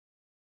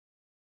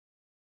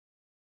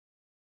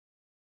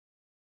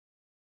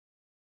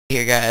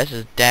Here guys,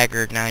 this is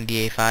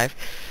Dagger9DA5.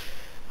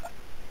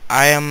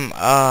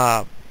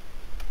 I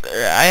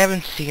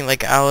haven't seen,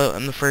 like,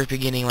 in the first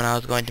beginning when I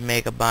was going to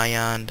make a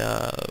Byond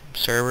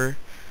server,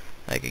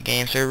 like a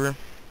game server,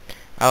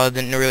 I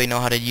didn't really know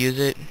how to use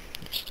it.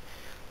 Just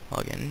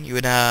log in.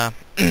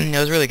 It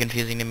was really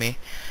confusing to me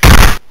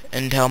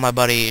until my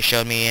buddy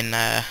showed me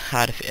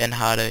how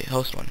to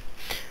host one.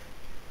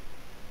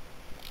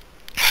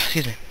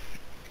 Excuse me.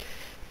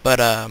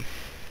 But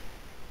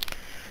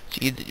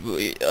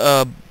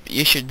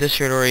this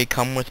should already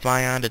come with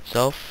Byond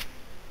itself.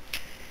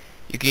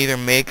 You can either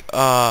make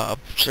a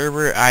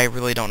server. I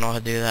really don't know how to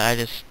do that. I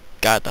just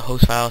got the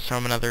host files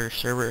from another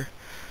server,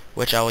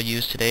 which I will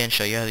use today and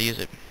show you how to use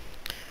it.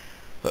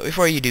 But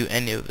before you do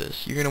any of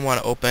this, you're going to want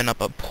to open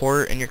up a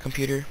port in your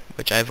computer,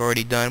 which I've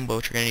already done. But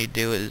what you're going to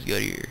do is go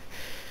to your,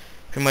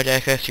 pretty much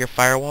access your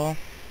firewall.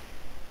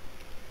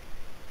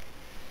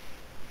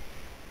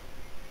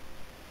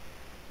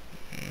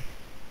 You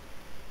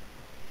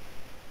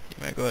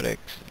might go to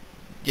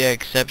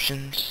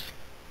exceptions.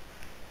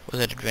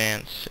 Was it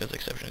advanced? It was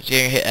exceptions.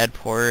 You're gonna hit add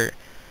port,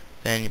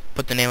 then you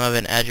put the name of it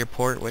and add your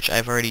port, which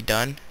I've already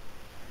done.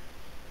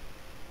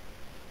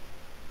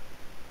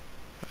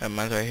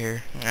 Mine's right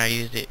here.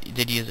 I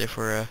did use it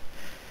for a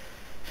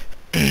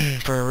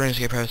for a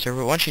RuneScape private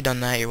server. Once you've done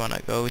that, you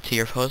wanna go to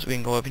your host. We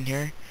can go up in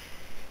here.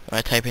 You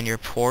wanna type in your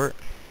port,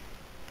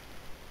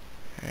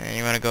 and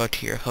you wanna go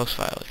to your host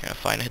files. You're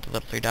gonna hit the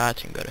little three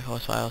dots. You can go to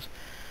host files.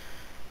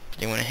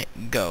 Then you wanna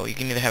hit go. You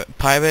can either have it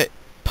private,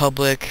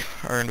 public,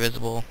 or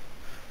invisible.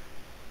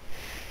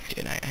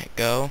 Okay, now I hit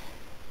go.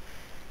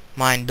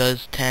 Mine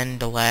does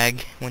tend to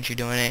lag once you're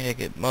doing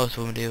it. Most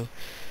of them do.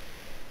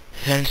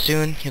 Then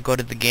soon you'll go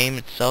to the game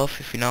itself.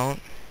 If you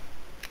don't,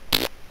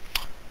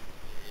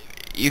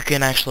 you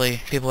can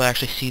people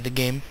actually see the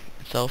game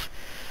itself.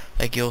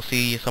 Like you'll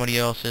see somebody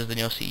else's, then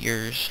you'll see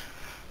yours.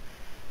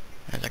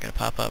 It's not gonna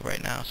pop up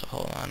right now, so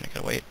hold on. I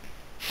gotta wait.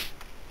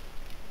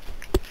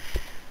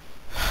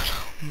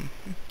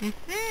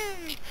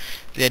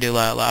 See,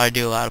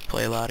 I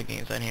play a lot of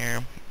games on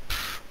here.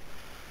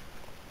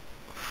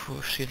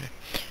 Excuse me.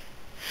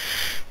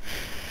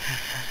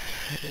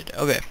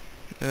 Okay,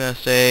 I'm gonna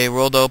say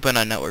world open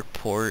on network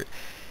port.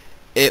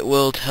 It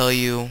will tell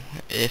you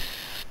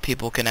if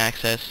people can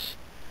access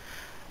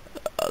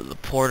the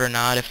port or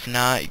not. If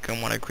not, you're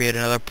gonna want to create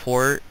another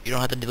port. You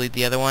don't have to delete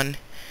the other one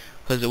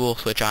because it will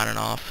switch on and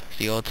off.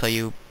 So it'll tell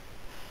you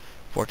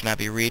port cannot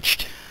be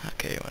reached.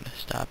 Okay, you want to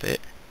stop it.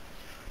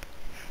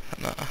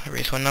 I'm gonna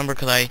erase one number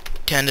because I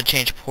tend to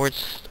change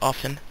ports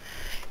often.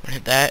 I'm gonna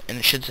hit that, and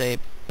it should say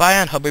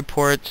Byond hub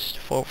reports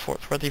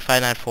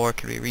 43594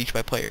 can be reached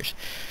by players.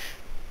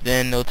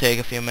 Then it'll take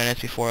a few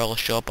minutes before it'll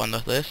show up on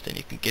the list, and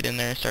you can get in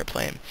there and start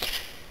playing.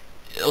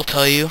 It'll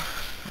tell you.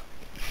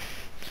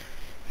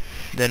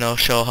 Then it'll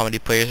show how many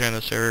players are in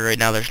the server. Right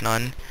now there's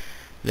none.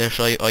 Then it'll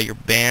show you all your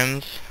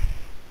bans.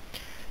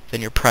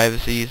 Then your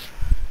privacies.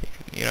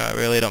 You know, I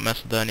really don't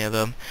mess with any of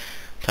them.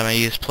 The time I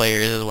use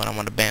players is when I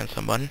want to ban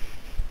someone.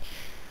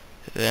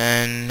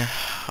 Then,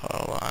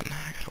 hold on,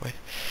 I gotta wait.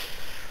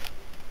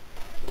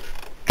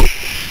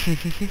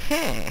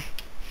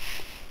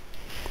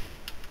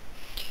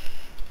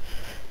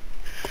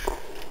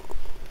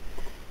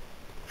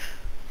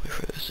 Wait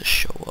for this to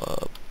show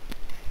up.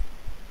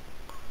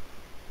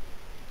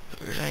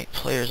 There's any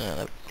players in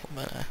it.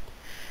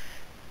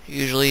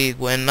 Usually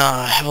when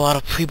I have a lot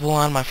of people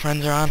on, my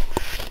friends are on.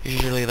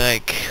 Usually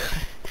like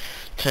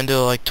 10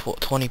 to like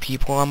 20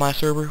 people on my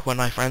server when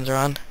my friends are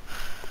on.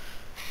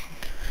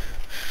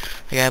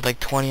 Like I have like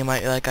 20 of my,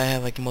 like I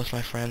have like most of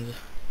my friends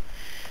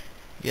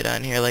get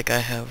on here. Like I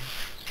have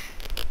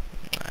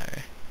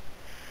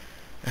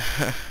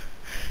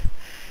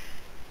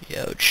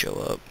yeah, it would show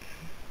up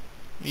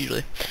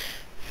usually.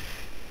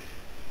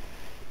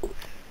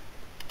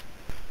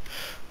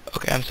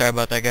 Okay, I'm sorry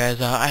about that, guys.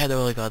 I had to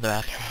really go to the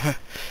bathroom.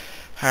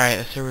 Alright,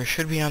 the server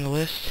should be on the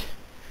list.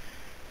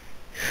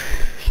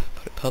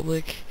 Put it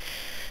public.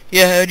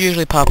 Yeah, it would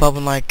usually pop up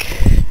in like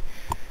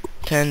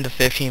 10 to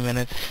 15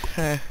 minutes.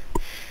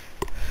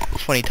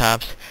 20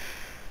 tops.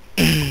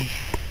 Yeah.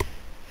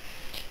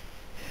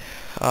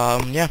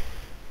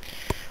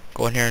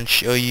 Go in here and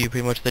show you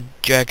pretty much the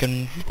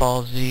Dragon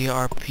Ball Z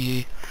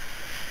RP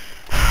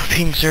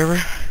ping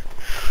server.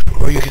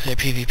 Or you can say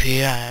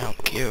PvP, I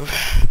don't give.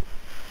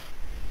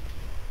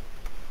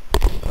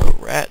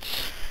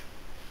 Rats.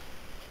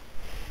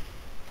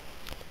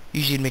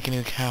 Usually make a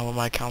new account with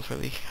my account's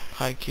really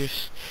high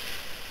queues.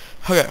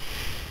 Okay.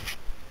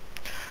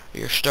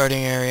 Your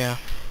starting area.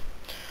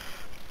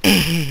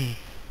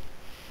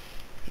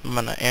 I'm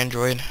on an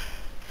Android.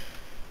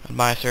 On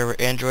my server,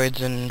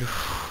 Androids and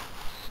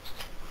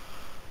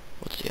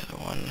what's the other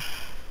one?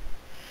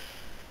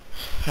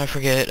 I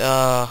forget.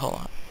 Hold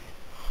on.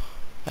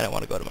 I don't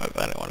want to go to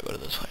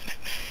this planet.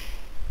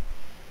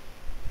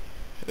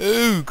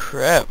 Oh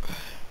crap!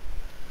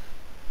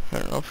 I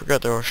don't know. I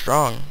forgot they were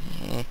strong.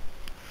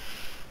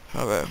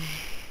 Okay.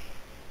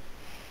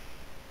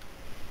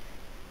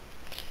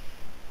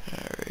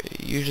 Alright.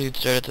 Usually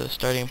start at the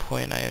starting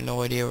point. I have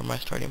no idea where my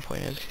starting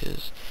point is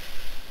because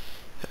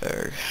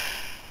Or,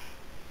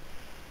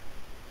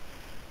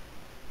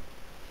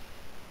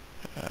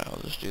 I'll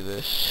just do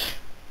this.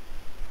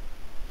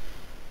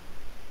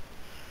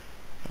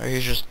 Or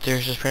there's just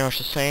pretty much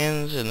the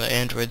Saiyans and the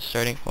android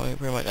starting point.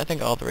 Pretty much, I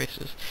think all the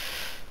races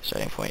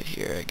starting point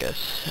here, I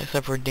guess,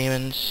 except for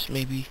demons,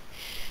 maybe.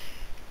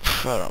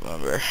 I don't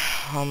remember.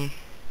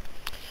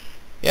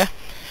 Yeah,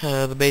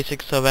 the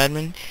basics of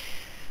admin.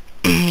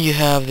 You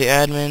have the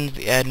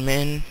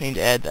admin. You need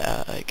to add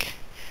like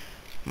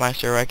my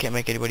server. I can't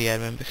make anybody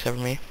admin except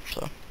for me.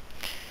 So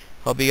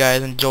hope you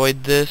guys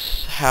enjoyed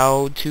this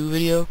how-to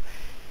video.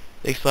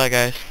 Thanks a lot,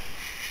 guys.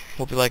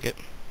 Hope you like it.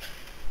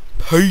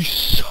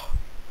 Peace.